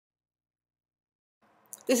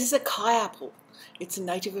This is a Kei apple. It's a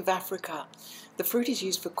native of Africa. The fruit is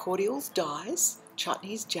used for cordials, dyes,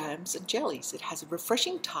 chutneys, jams and jellies. It has a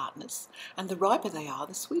refreshing tartness, and the riper they are,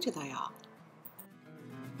 the sweeter they are.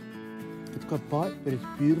 It's got bite, but it's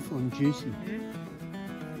beautiful and juicy.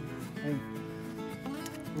 Hey,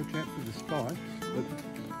 watch out for the spikes.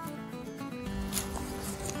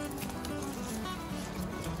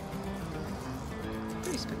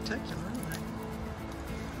 Pretty spectacular, aren't they?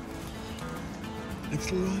 It's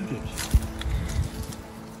loaded.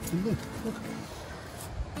 And look.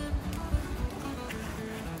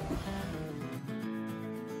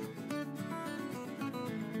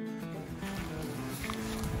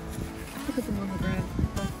 Look at them on the ground.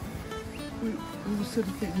 We were sort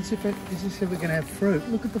of thinking, is this ever going to have fruit?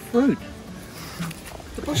 Look at the fruit.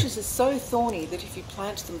 The bushes are so thorny that if you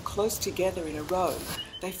plant them close together in a row,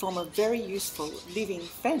 they form a very useful living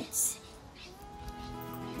fence.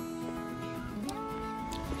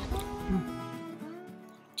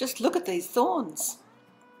 Just look at these thorns.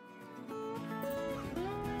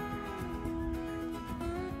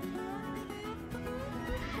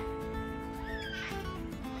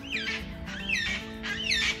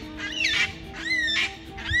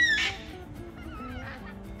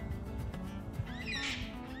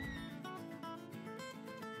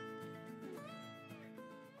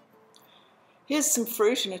 Here's some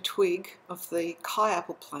fruit and a twig of the Kei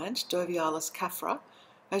apple plant, Dovyalis caffra.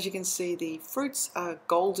 As you can see, the fruits are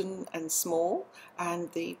golden and small, and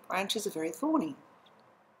the branches are very thorny.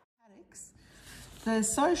 They're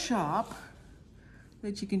so sharp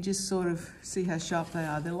that you can just sort of see how sharp they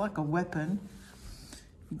are. They're like a weapon.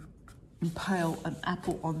 You impale an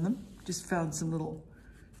apple on them. Just found some little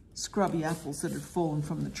scrubby apples that had fallen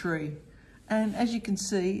from the tree. And as you can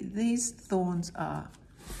see, these thorns are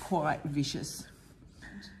quite vicious.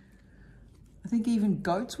 I think even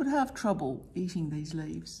goats would have trouble eating these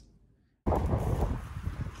leaves.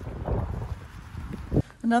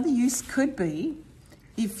 Another use could be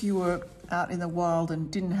if you were out in the wild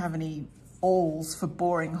and didn't have any awls for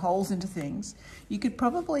boring holes into things, you could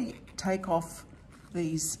probably take off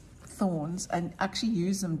these thorns and actually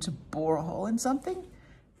use them to bore a hole in something.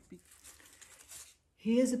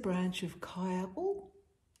 Here's a branch of Kei apple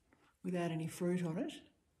without any fruit on it.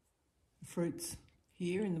 The fruit's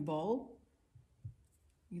here in the bowl.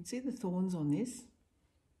 You can see the thorns on this.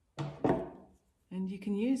 And you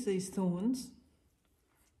can use these thorns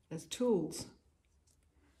as tools.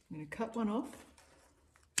 I'm going to cut one off.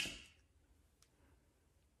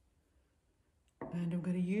 And I'm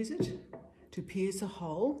going to use it to pierce a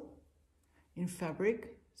hole in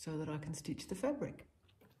fabric so that I can stitch the fabric.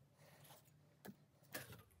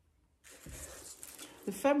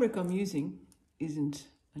 The fabric I'm using isn't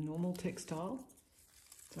a normal textile.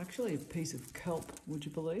 It's actually a piece of kelp, would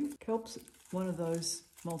you believe? Kelp's one of those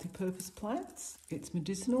multi-purpose plants. It's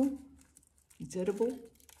medicinal, it's edible.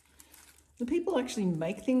 The people actually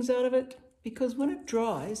make things out of it because when it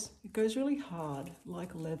dries, it goes really hard,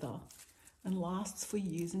 like leather, and lasts for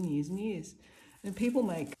years and years and years. And people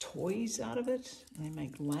make toys out of it, and they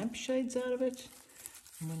make lampshades out of it.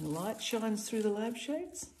 And when the light shines through the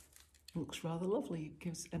lampshades, it looks rather lovely. It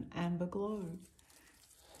gives an amber glow.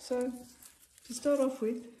 So, to start off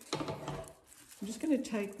with, I'm just going to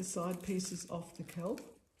take the side pieces off the kelp.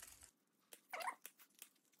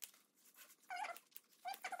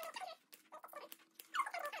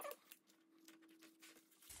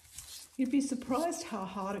 You'd be surprised how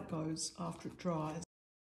hard it goes after it dries.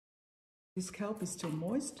 This kelp is still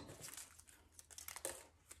moist.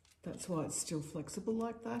 That's why it's still flexible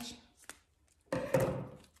like that.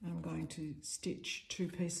 I'm going to stitch two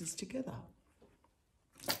pieces together.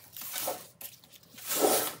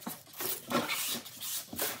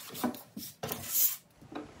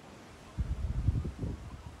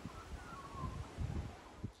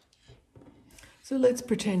 So let's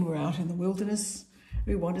pretend we're out in the wilderness.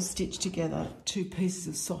 We want to stitch together two pieces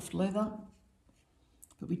of soft leather,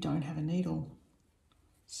 but we don't have a needle.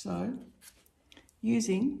 So,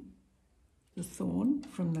 using the thorn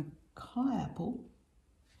from the Kei apple,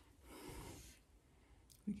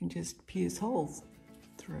 we can just pierce holes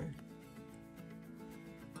through.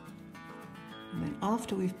 And then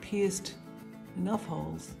after we've pierced enough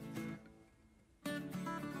holes,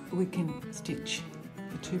 we can stitch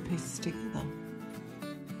the two pieces together.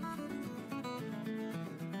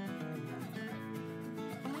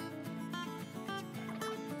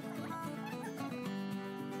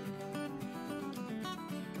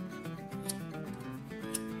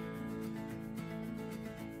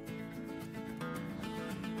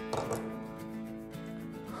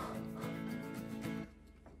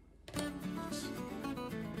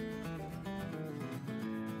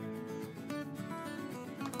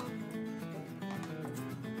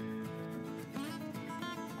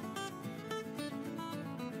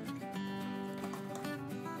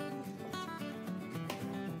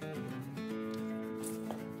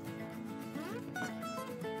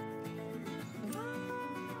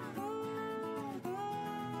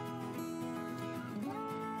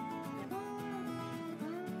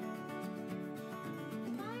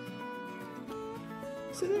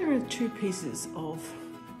 So there are two pieces of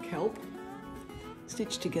kelp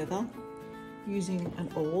stitched together using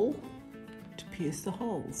an awl to pierce the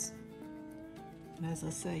holes. And as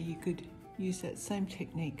I say, you could use that same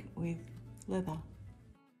technique with leather.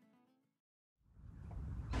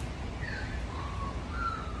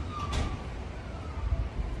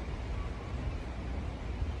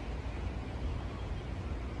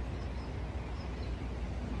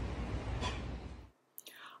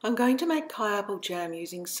 I'm going to make Kei apple jam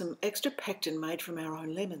using some extra pectin made from our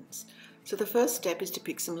own lemons. So the first step is to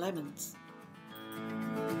pick some lemons.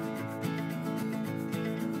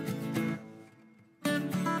 I'm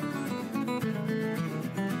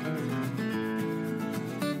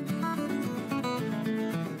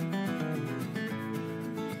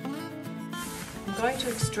going to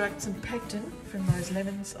extract some pectin from those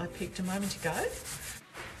lemons I picked a moment ago.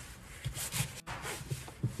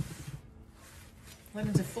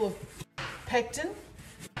 Lemons are full of pectin.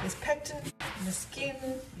 There's pectin in the skin,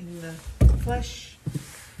 in the flesh,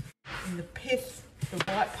 in the pith, the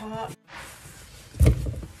white part.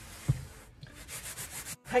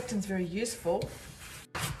 Pectin's very useful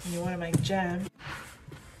when you want to make jam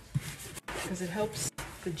because it helps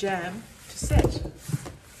the jam to set.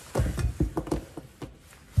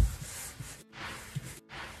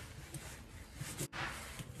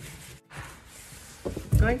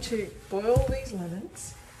 I'm going to boil these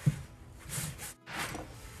lemons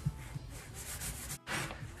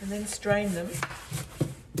and then strain them,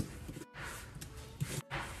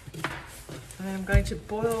 and then I'm going to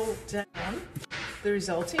boil down the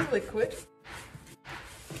resulting liquid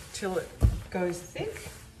till it goes thick,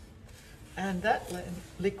 and that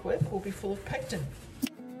liquid will be full of pectin.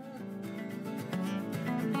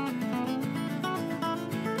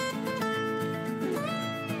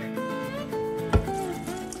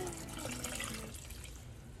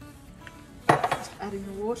 Adding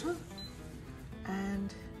the water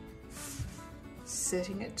and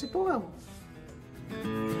setting it to boil.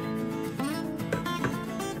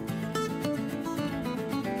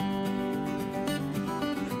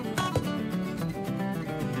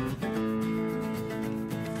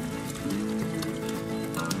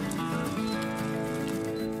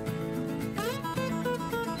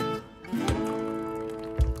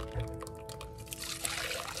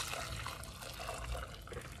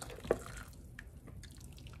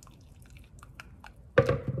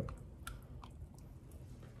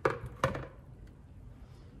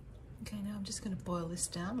 Okay, now I'm just going to boil this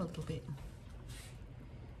down a little bit.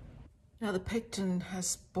 Now the pectin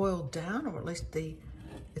has boiled down, or at least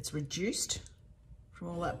it's reduced from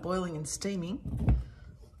all that boiling and steaming.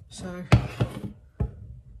 So I'm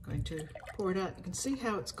going to pour it out. You can see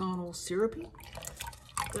how it's gone all syrupy.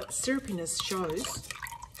 That syrupiness shows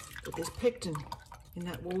that there's pectin in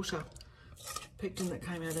that water, pectin that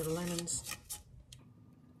came out of the lemons.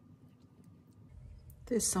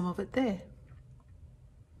 There's some of it there.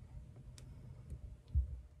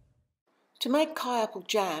 To make Kei apple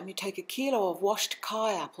jam, you take a kilo of washed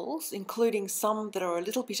Kei apples, including some that are a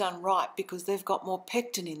little bit unripe because they've got more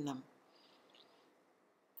pectin in them.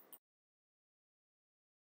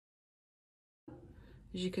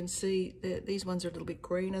 As you can see, these ones are a little bit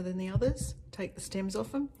greener than the others. Take the stems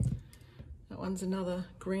off them. That one's another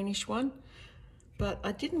greenish one. But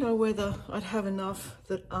I didn't know whether I'd have enough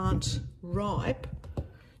that aren't ripe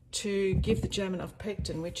to give the jam enough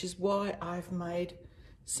pectin, which is why I've made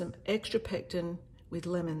some extra pectin with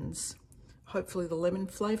lemons. Hopefully the lemon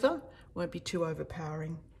flavour won't be too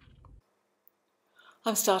overpowering.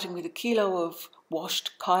 I'm starting with a kilo of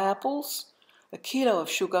washed Kei apples, a kilo of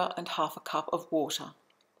sugar and half a cup of water.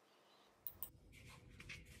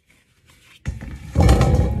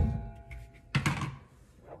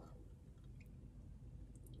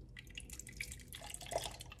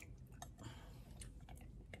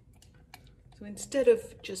 So instead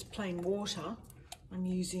of just plain water, I'm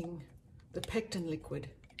using the pectin liquid.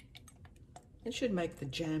 It should make the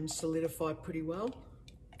jam solidify pretty well.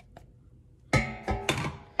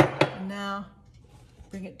 And now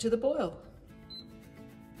bring it to the boil.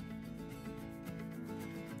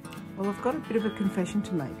 Well, I've got a bit of a confession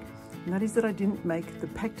to make, and that is that I didn't make the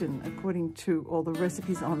pectin according to all the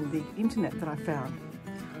recipes on the internet that I found.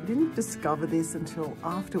 I didn't discover this until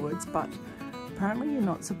afterwards, but apparently you're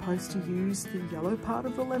not supposed to use the yellow part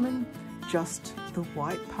of the lemon, just the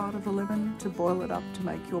white part of the lemon to boil it up to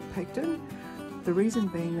make your pectin. The reason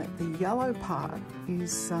being that the yellow part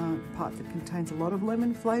is the part that contains a lot of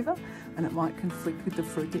lemon flavour, and it might conflict with the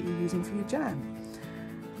fruit that you're using for your jam.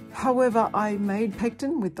 However, I made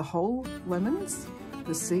pectin with the whole lemons,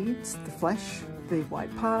 the seeds, the flesh, the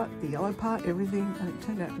white part, the yellow part, everything, and it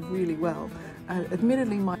turned out really well.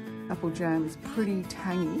 Admittedly, my apple jam is pretty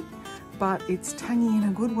tangy, but it's tangy in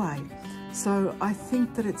a good way. So I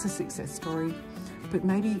think that it's a success story. But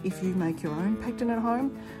maybe if you make your own pectin at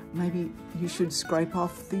home, maybe you should scrape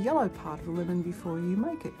off the yellow part of the lemon before you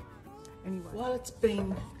make it. Anyway, while it's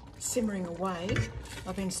been simmering away,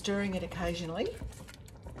 I've been stirring it occasionally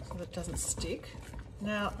so that it doesn't stick.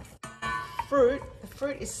 Now, the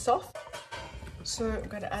fruit is soft, so I'm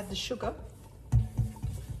going to add the sugar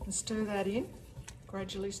and stir that in,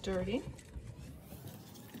 gradually stir it in.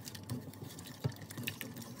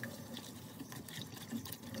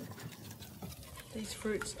 These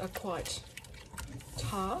fruits are quite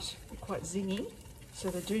tart, quite zingy, so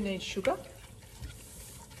they do need sugar,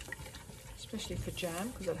 especially for jam,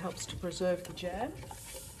 because it helps to preserve the jam.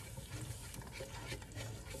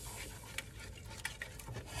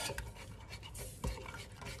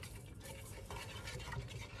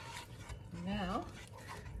 Now,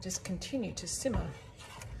 just continue to simmer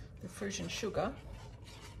the fruit and sugar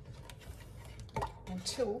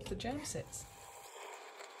until the jam sets.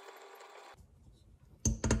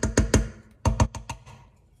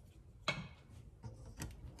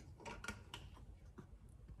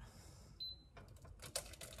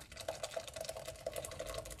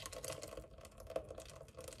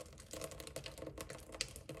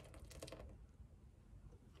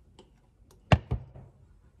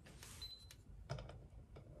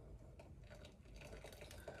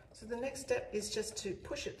 So the next step is just to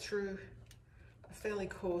push it through a fairly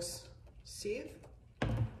coarse sieve.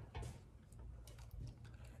 There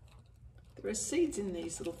are seeds in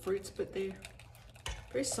these little fruits, but they're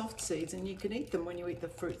very soft seeds and you can eat them when you eat the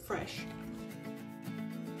fruit fresh.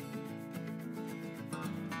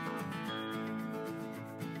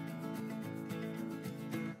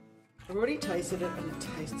 I've already tasted it and it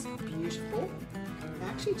tastes beautiful. It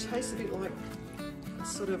actually tastes a bit like a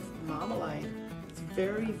sort of marmalade. It's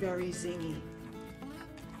very, very zingy.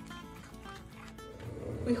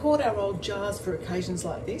 We hoard our old jars for occasions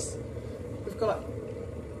like this. We've got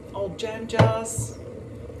old jam jars,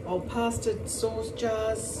 old pasta sauce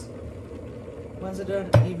jars, ones I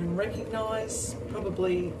don't even recognise,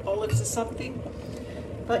 probably olives or something.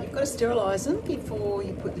 But you've got to sterilise them before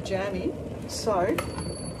you put the jam in. So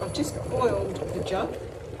I've just oiled the jug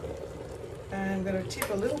and I'm going to tip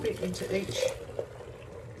a little bit into each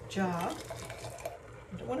jar.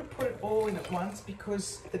 I don't want to put it all in at once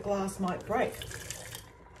because the glass might break.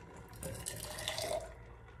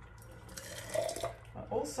 I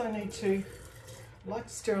also need to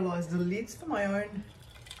sterilise the lids for my own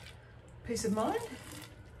peace of mind.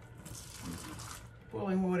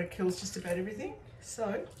 Boiling water kills just about everything,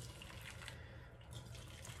 so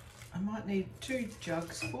I might need 2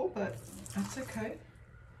 jugs full, but that's okay.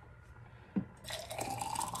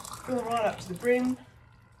 Fill it right up to the brim.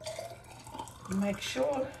 Make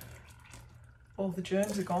sure all the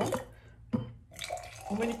germs are gone.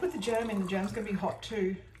 And when you put the jam in, the jam's going to be hot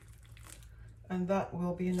too. And that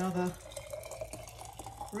will be another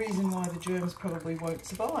reason why the germs probably won't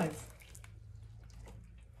survive.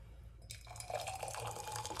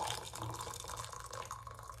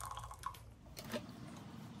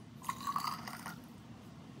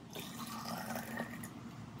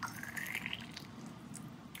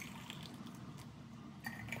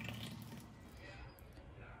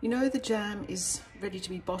 You know the jam is ready to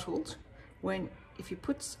be bottled when, if you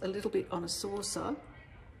put a little bit on a saucer,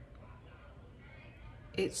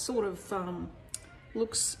 it sort of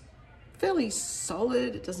looks fairly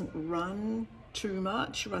solid. It doesn't run too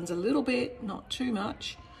much, it runs a little bit, not too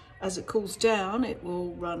much. As it cools down, it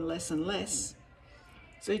will run less and less.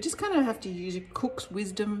 So you just kind of have to use a cook's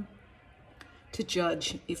wisdom to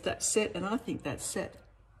judge if that's set, and I think that's set.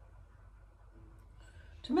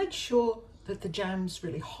 To make sure that the jam's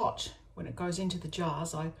really hot when it goes into the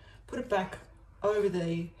jars, I put it back over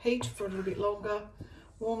the heat for a little bit longer,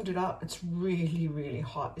 warmed it up. It's really, really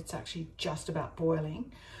hot. It's actually just about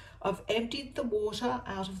boiling. I've emptied the water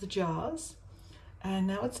out of the jars, and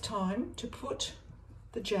now it's time to put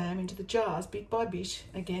the jam into the jars bit by bit,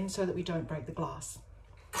 again, so that we don't break the glass.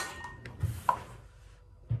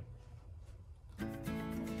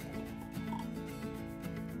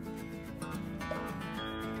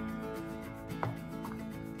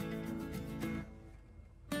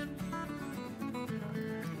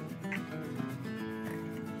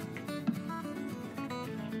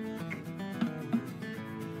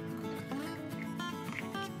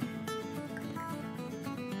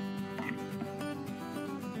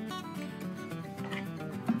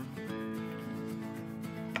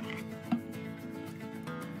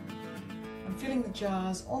 Filling the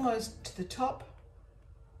jars almost to the top,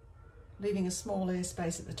 leaving a small air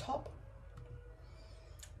space at the top.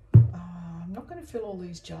 to fill all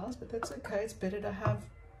these jars, but that's okay. It's better to have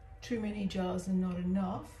too many jars than not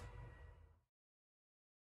enough.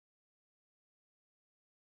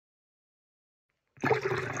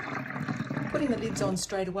 Putting the lids on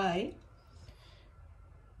straight away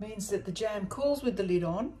means that the jam cools with the lid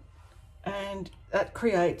on, and that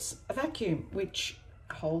creates a vacuum which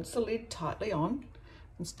holds the lid tightly on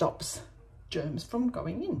and stops germs from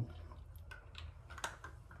going in.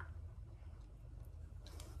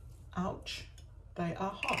 Ouch, they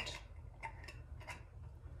are hot.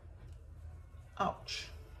 Ouch.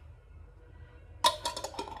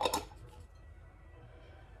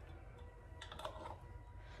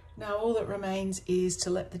 Now all that remains is to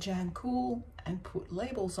let the jam cool and put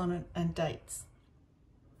labels on it and dates.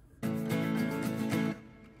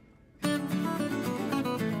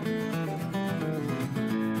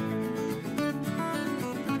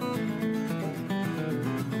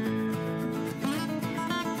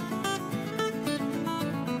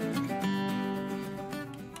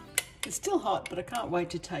 It's still hot, but I can't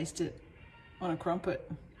wait to taste it on a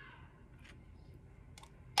crumpet.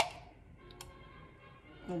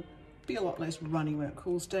 It'll be a lot less runny when it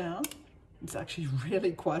cools down. It's actually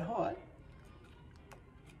really quite hot.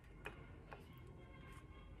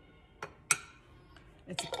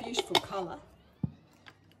 It's a beautiful colour.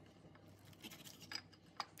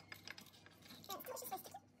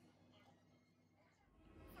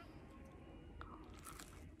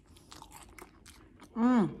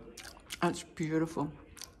 That's beautiful.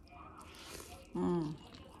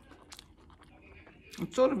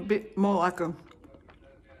 It's sort of a bit more like a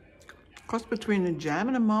cross between a jam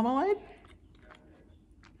and a marmalade,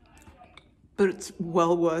 but it's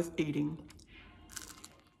well worth eating.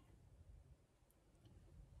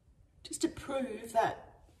 Just to prove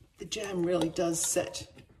that the jam really does set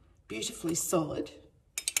beautifully solid,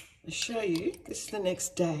 I'll show you. This is the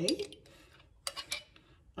next day,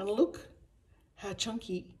 and look how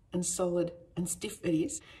chunky and solid and stiff it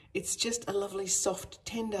is. It's just a lovely soft,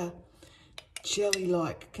 tender,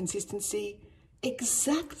 jelly-like consistency,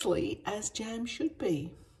 exactly as jam should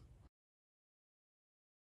be.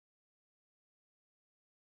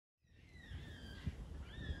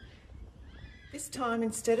 This time,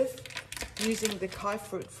 instead of using the Kei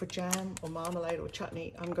fruit for jam or marmalade or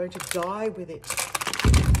chutney, I'm going to dye with it.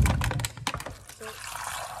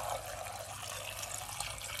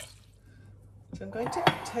 So I'm going to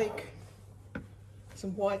take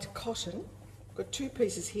some white cotton. I've got two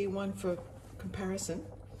pieces here, one for comparison.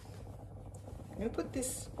 I'm going to put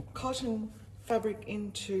this cotton fabric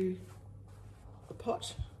into the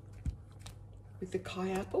pot with the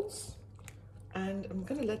Kei apples, and I'm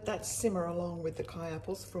going to let that simmer along with the Kei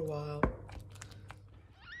apples for a while.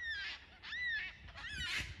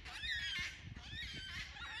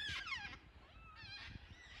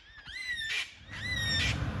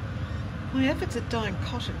 My efforts at dyeing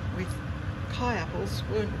cotton with Kei apples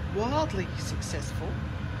weren't wildly successful,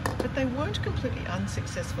 but they weren't completely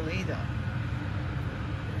unsuccessful either.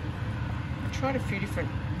 I tried a few different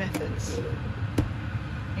methods,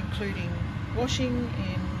 including washing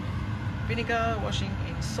in vinegar, washing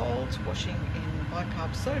in salt, washing in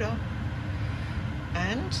bicarb soda,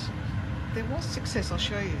 and there was success. I'll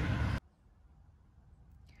show you.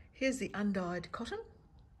 Here's the undyed cotton,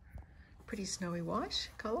 pretty snowy white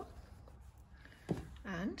colour,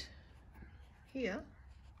 and here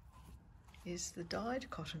is the dyed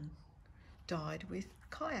cotton, dyed with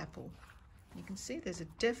Kei apple. You can see there's a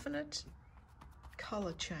definite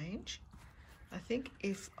colour change. I think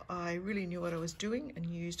if I really knew what I was doing and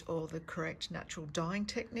used all the correct natural dyeing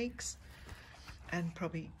techniques and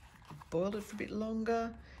probably boiled it for a bit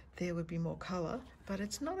longer, there would be more colour, but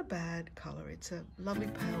it's not a bad colour. It's a lovely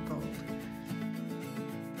pale gold.